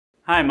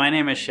Hi, my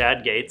name is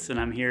Shad Gates and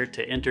I'm here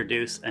to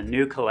introduce a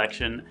new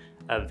collection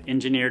of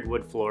engineered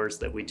wood floors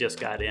that we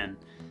just got in.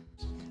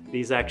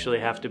 These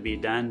actually have to be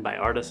done by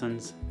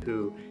artisans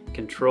who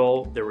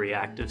control the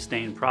reactive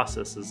stain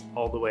processes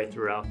all the way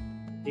throughout.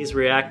 These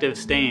reactive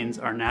stains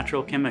are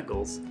natural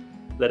chemicals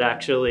that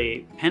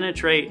actually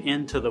penetrate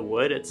into the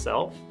wood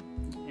itself,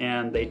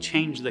 and they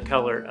change the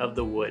color of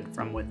the wood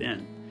from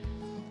within.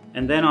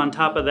 And then on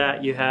top of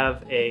that, you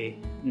have a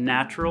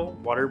natural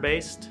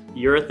water-based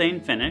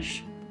urethane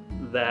finish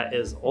that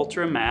is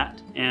ultra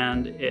matte,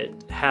 and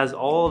it has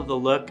all of the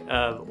look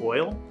of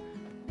oil,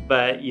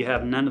 but you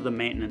have none of the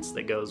maintenance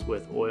that goes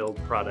with oiled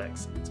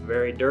products. It's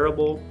very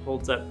durable,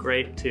 holds up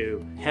great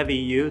to heavy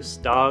use,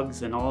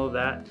 dogs and all of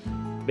that,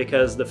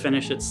 because the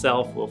finish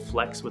itself will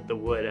flex with the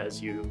wood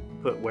as you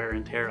put wear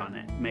and tear on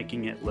it,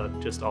 making it look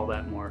just all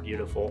that more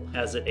beautiful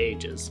as it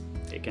ages.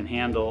 It can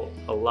handle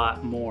a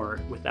lot more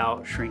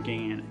without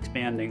shrinking and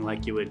expanding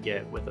like you would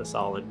get with a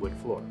solid wood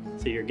floor.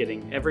 So you're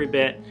getting every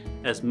bit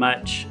as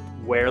much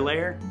wear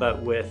layer,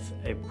 but with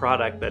a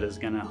product that is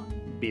gonna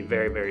be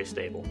very, very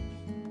stable.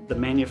 The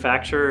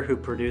manufacturer who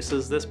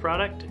produces this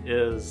product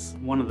is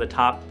one of the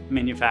top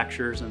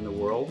manufacturers in the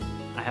world.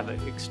 I have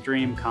an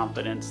extreme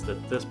confidence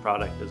that this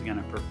product is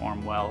gonna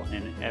perform well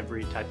in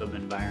every type of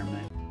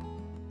environment.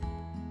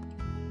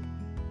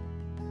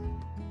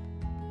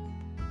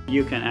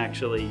 You can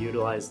actually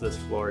utilize this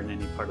floor in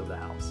any part of the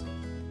house.